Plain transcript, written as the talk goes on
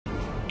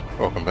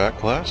Welcome back,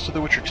 class, to The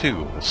Witcher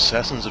 2,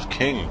 Assassins of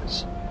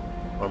Kings.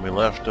 When we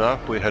left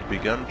off, we had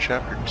begun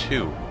Chapter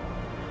 2.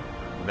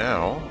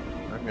 Now,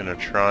 I'm going to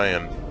try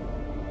and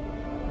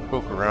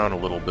poke around a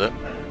little bit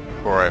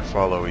before I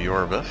follow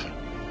Yorvith.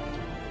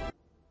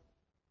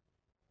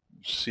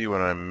 See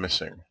what I'm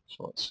missing.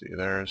 So let's see,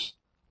 there's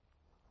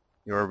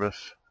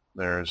Yorvith,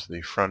 there's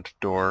the front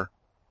door.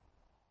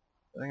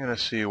 I'm going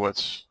to see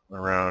what's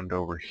around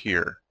over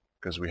here,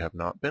 because we have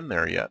not been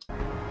there yet.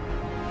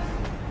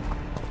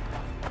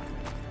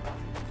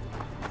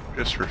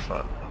 Just for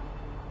fun.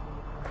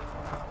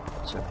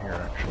 What's in here,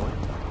 actually?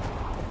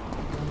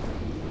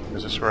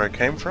 Is this where I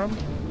came from?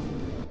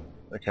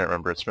 I can't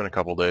remember. It's been a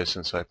couple days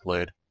since I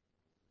played.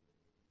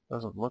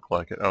 Doesn't look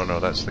like it. Oh no,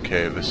 that's the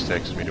cave. This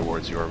takes me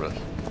towards Yorvith.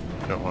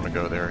 Don't want to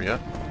go there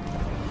yet.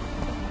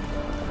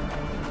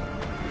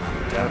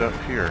 Out up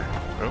here.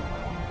 Oh,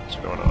 what's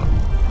going on?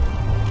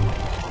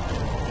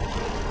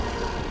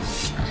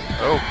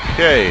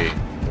 Okay,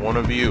 one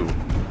of you.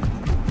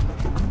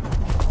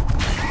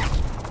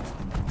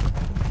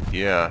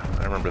 Yeah,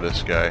 I remember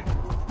this guy.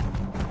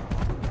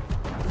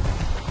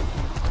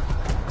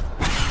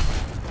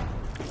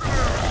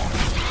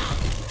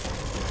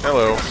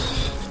 Hello.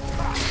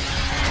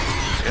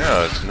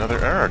 Yeah, it's another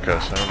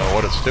Arachas. I don't know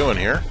what it's doing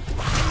here.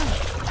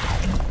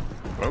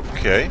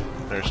 Okay,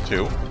 there's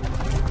two.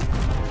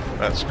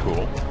 That's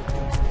cool.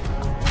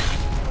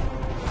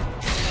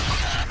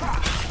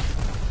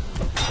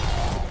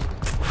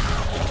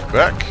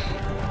 Back.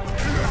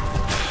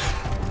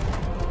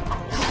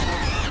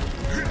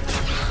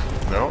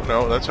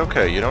 No, that's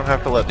okay. You don't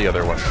have to let the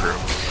other one through.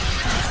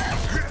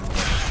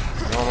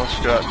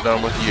 Almost got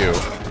done with you.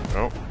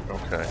 Oh,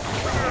 okay.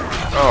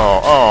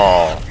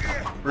 Oh,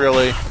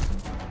 really?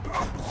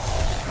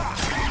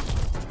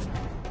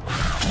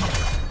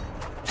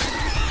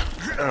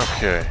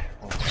 Okay,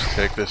 we'll just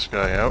take this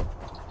guy out.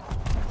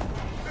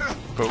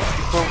 Pokey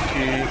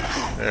pokey.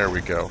 There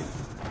we go.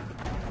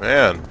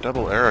 Man,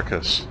 double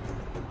Arachas.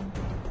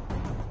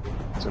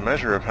 It's a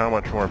measure of how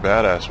much more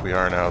badass we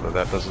are now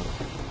that doesn't,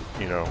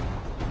 you know,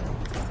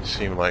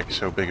 seem like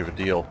so big of a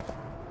deal.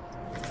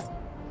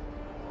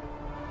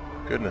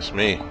 Goodness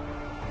me.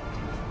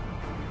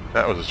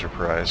 That was a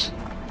surprise.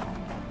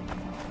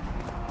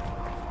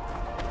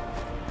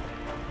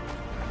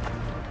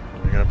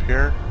 Coming up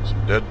here,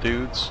 some dead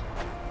dudes.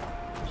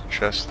 There's a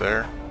chest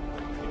there.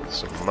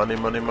 Some money.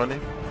 Make money,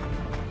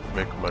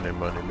 make money,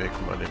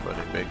 make money.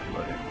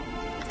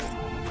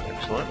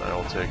 Excellent, I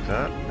will take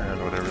that.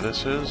 And whatever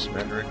this is,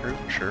 Mandarin group,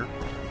 sure.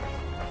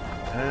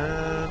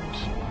 And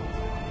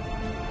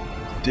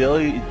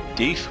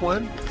Death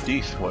one?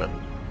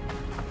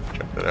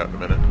 Check that out in a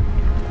minute.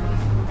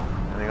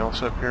 Anything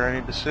else up here I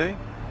need to see?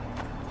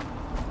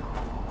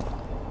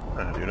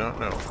 I do not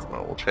know.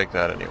 Well, we'll check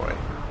that anyway.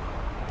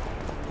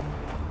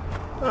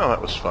 Oh, that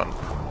was fun.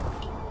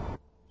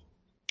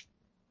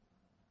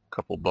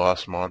 Couple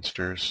boss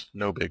monsters.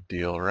 No big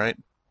deal, right?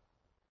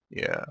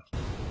 Yeah.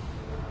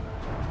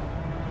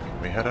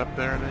 Can we head up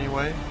there in any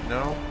way?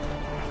 No?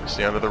 It's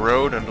the end of the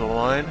road, end of the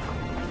line?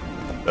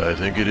 I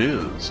think it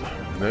is.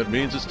 That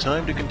means it's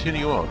time to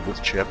continue on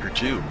with Chapter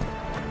 2.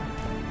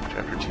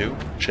 Chapter 2?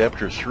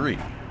 Chapter 3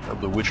 of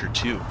The Witcher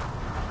 2,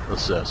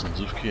 Assassins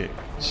of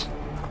Kings.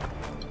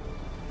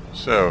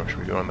 So, should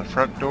we go in the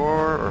front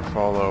door or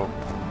follow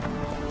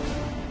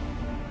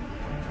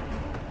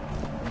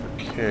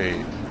the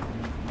cave?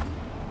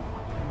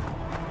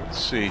 Let's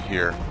see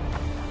here.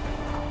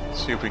 Let's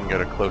see if we can get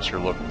a closer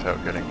look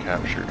without getting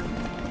captured.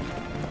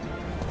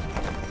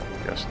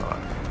 Guess not.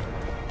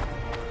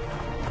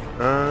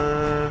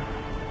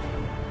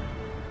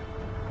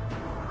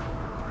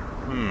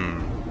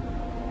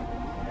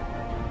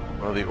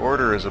 Well, the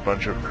Order is a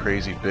bunch of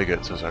crazy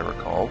bigots, as I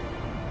recall.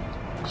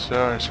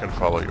 So I'm just going to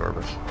follow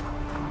Yorvith.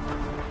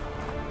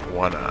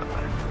 Why not?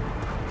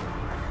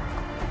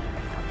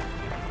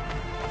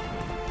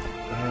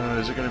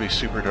 Is it going to be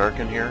super dark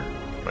in here?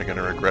 Am I going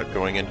to regret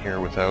going in here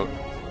without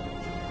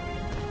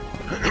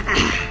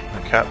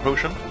a cat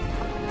potion?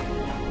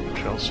 We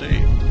shall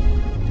see.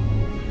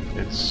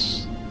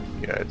 It's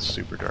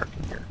super dark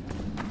in here.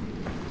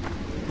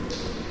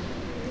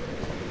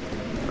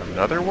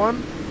 Another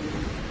one?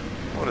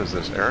 What is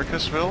this,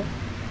 Arachasville?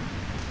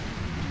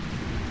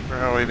 Or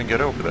how do I even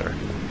get over there?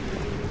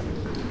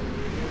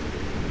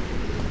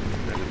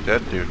 There's a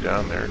dead dude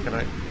down there. Can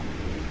I...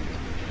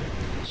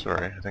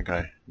 Sorry, I think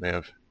I may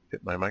have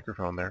hit my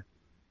microphone there.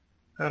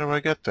 How do I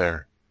get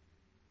there?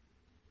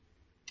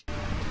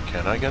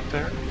 Can I get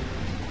there?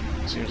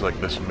 It seems like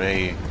this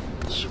may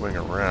swing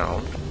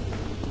around.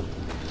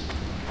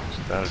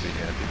 So that would be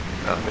handy.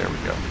 Oh, there we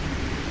go.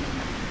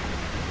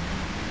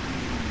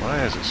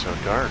 Why is it so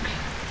dark?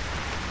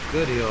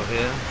 Good you're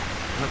here.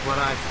 Look what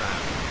I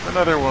found.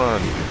 Another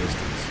one. In the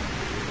distance.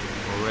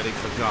 Already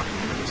forgotten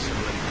that a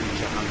similar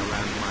creature hung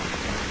around my...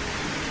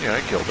 Yeah,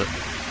 I killed it.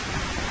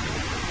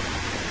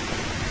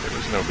 It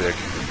was no big.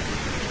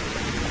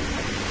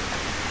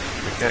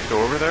 We can't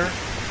go over there?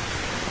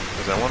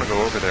 Because I want to go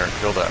over there and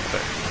kill that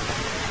thing.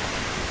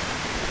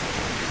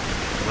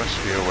 There must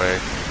be a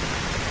way.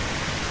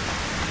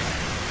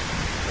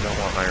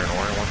 don't want iron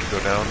ore. I want to go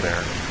down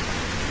there.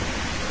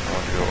 I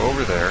want to go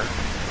over there.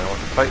 And I want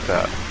to fight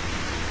that.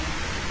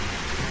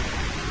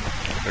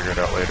 I'll figure it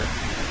out later.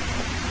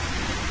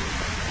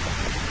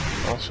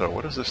 Also,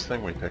 what is this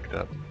thing we picked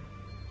up?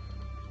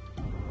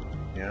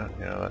 Yeah,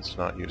 that's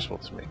not useful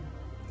to me.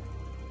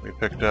 We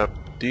picked up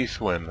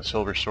Deathwin, the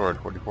silver sword,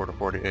 44 to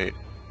 48.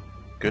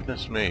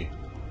 Goodness me.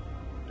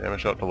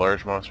 Damage out to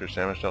large monsters,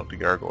 damage out to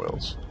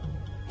gargoyles.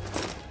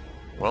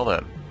 Well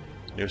then,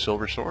 new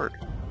silver sword.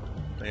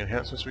 Any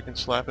enhancements we can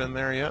slap in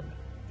there yet?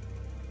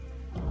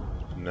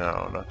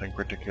 No, nothing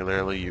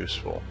particularly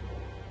useful.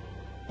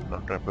 I'm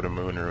not going to put a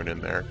moon rune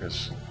in there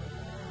because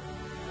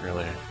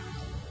really,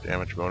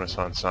 damage bonus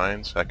on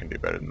signs? I can do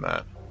better than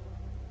that.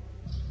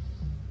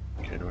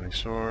 Kidwinny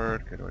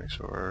sword, Kidwinny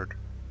sword.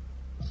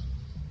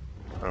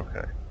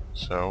 Okay,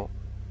 so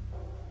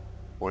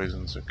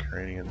poisons a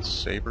Cranian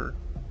saber.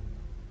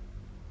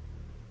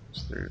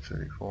 It's 30 to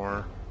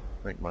 34.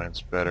 I think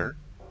mine's better.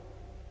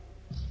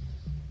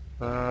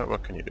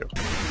 What can you do?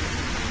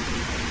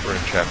 We're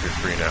in chapter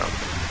 3 now.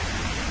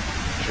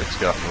 Shit's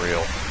gotten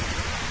real.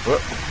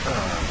 Whoop!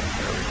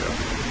 There we go.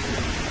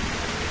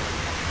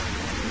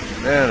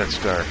 Man, it's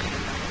dark.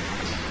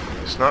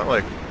 It's not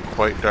like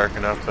quite dark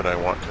enough that I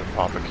want to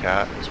pop a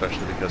cat,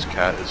 especially because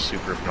cat is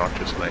super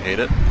obnoxious and I hate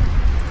it.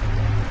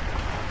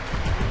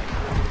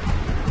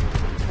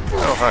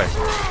 Oh, hi.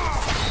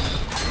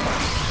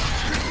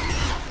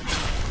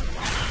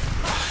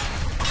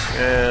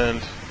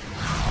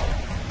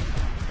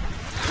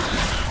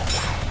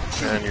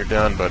 And you're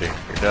done, buddy.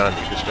 You're done.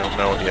 You just don't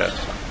know it yet.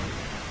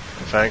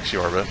 Thanks,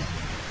 Yorbith.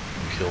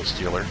 Kill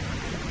stealer.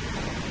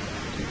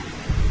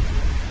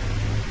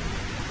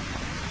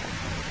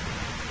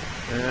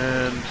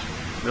 And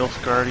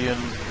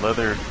Nilfgaardian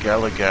leather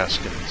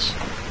Galligaskins.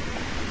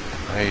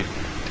 I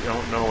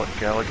don't know what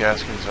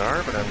Galligaskins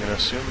are, but I'm going to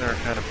assume they're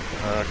kind of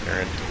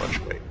carrying too much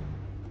weight.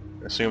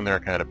 I assume they're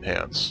kind of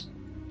pants.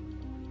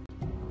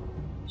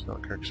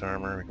 Kirk's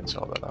armor, we can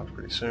sell that off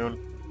pretty soon.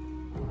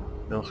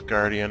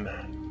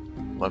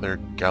 Nilfgaardian leather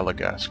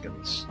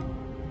Galligaskins.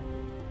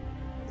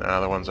 Nah,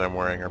 the ones I'm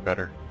wearing are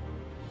better.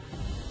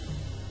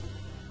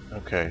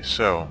 Okay,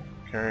 so,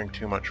 carrying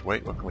too much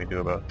weight, what can we do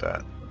about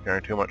that?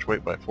 Carrying too much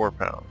weight by 4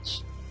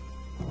 pounds.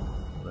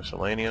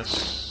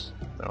 Miscellaneous.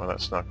 No,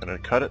 that's not going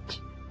to cut it.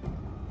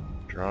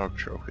 Drog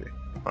trophy.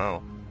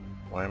 Wow.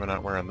 Why am I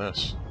not wearing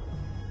this?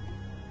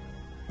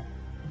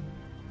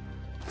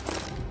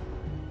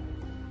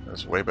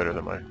 That's way better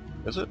than my...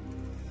 Is it?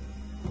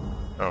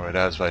 Oh, it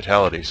has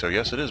vitality, so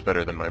yes, it is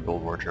better than my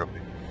Build War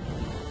trophy.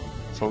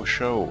 Faux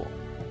show.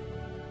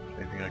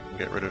 Anything I can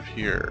get rid of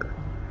here?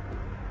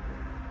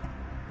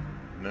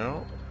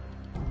 No?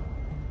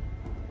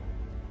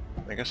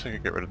 I guess I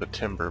could get rid of the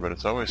timber, but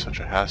it's always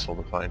such a hassle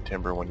to find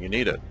timber when you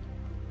need it.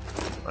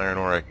 Iron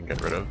ore I can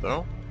get rid of,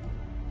 though.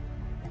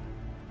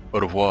 Au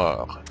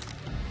revoir.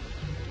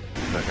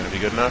 Is that going to be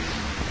good enough?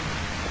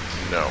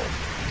 No.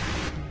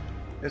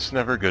 It's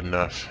never good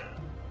enough.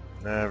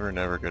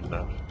 Never good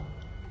enough.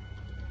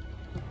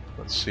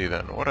 Let's see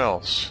then. What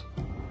else?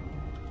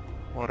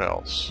 What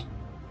else?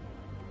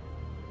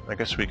 I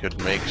guess we could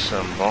make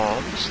some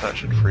bombs. That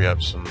should free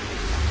up some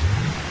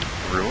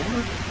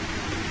room.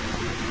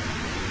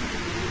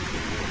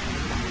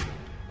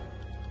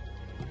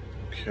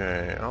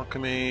 Okay,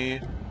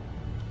 alchemy.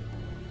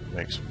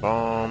 Make some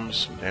bombs,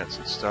 some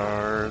dancing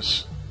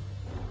stars.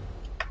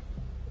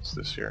 What's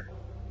this here?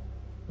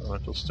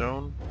 Elemental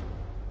stone.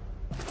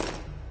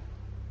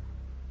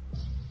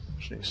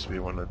 Which needs to be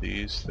one of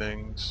these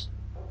things.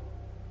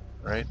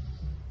 Right?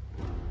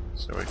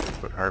 So we can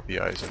put harpy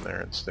eyes in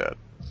there instead.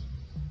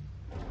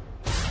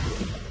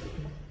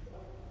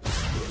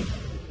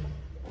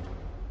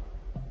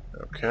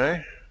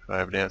 Okay,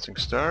 5 dancing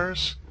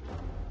stars.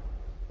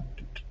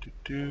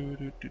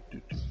 Where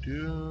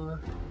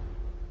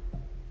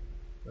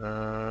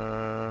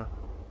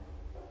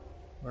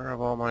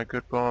have all my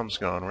good bombs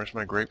gone? Where's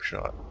my grape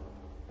shot?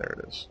 There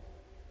it is.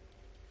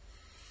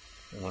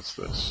 And what's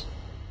this?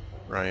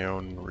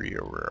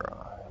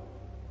 Ryonia.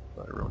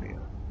 Byronia.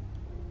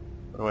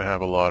 What do I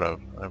have a lot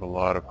of? I have a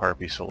lot of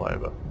harpy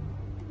saliva.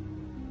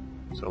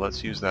 So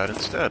let's use that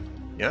instead.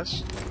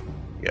 Yes?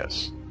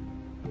 Yes.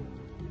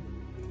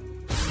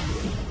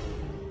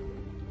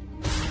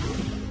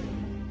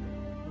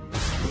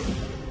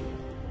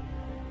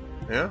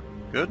 Yeah?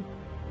 Good?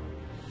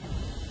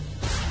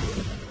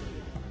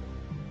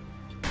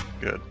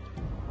 Good.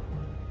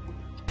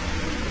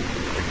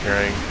 Are we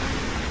carrying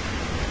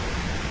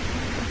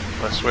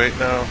less weight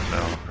now?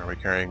 No. Are we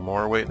carrying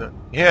more weight then?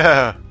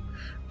 Yeah!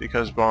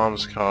 Because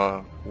bombs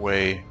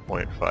weigh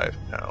 0.5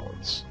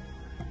 pounds.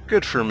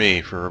 Good for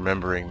me for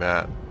remembering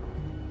that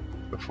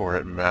before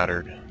it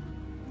mattered.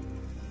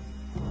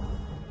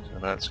 So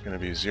that's going to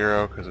be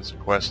 0 because it's a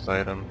quest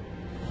item.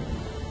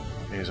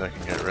 These I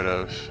can get rid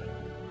of.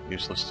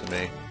 Useless to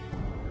me.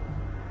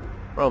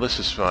 Well, this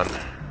is fun.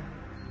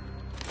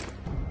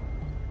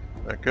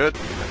 That good?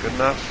 That good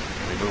enough?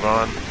 Can we move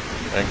on?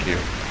 Thank you.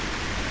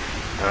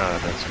 Ah,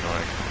 that's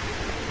annoying.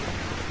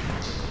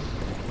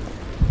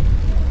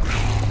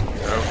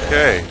 Okay.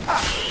 Okay.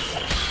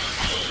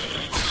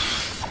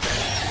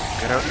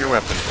 Get out your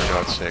weapon, for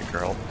God's sake,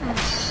 girl.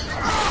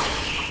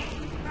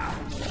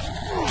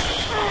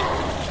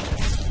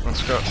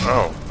 Let's go.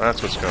 Oh,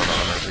 that's what's going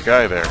on. There's a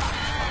guy there.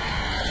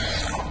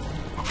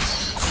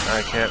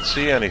 I can't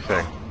see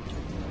anything.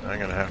 I'm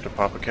gonna have to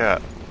pop a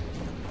cat.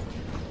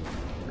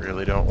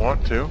 Really don't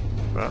want to,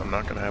 but I'm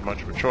not gonna have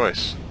much of a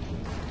choice.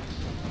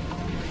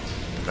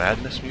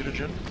 Madness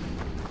mutagen?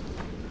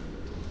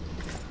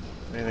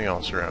 Anything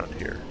else around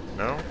here?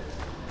 No?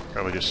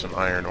 Probably just some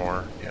iron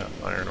ore. Yeah,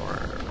 iron ore,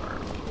 iron ore.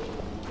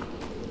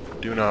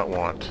 Do not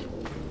want.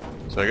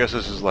 So I guess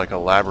this is like a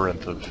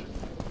labyrinth of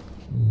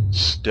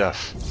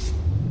stuff.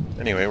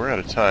 Anyway, we're out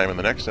of time. In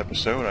the next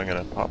episode, I'm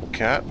going to pop a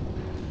cat,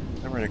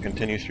 and we're going to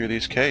continue through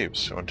these caves.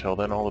 So until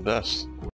then, all the best.